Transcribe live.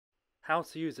How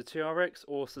to use a TRX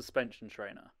or suspension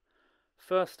trainer.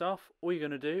 First off, all you're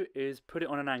going to do is put it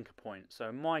on an anchor point. So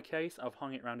in my case, I've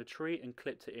hung it around a tree and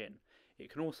clipped it in. It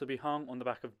can also be hung on the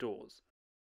back of doors.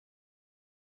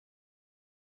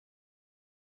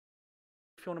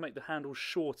 If you want to make the handles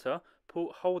shorter,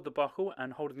 hold the buckle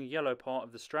and holding the yellow part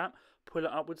of the strap, pull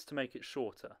it upwards to make it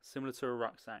shorter, similar to a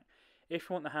rucksack. If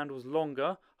you want the handles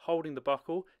longer, holding the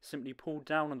buckle, simply pull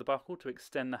down on the buckle to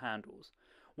extend the handles.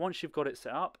 Once you've got it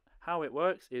set up, how it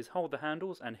works is hold the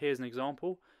handles, and here's an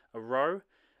example, a row,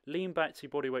 lean back to your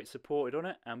body weight supported on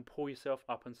it and pull yourself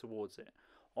up and towards it.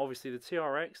 Obviously the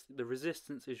TRX, the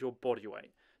resistance is your body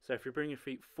weight. So if you bring your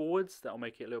feet forwards, that'll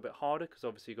make it a little bit harder because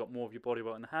obviously you've got more of your body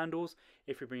weight on the handles.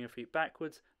 If you bring your feet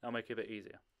backwards, that'll make it a bit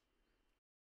easier.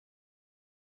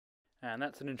 And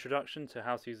that's an introduction to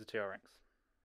how to use the TRX.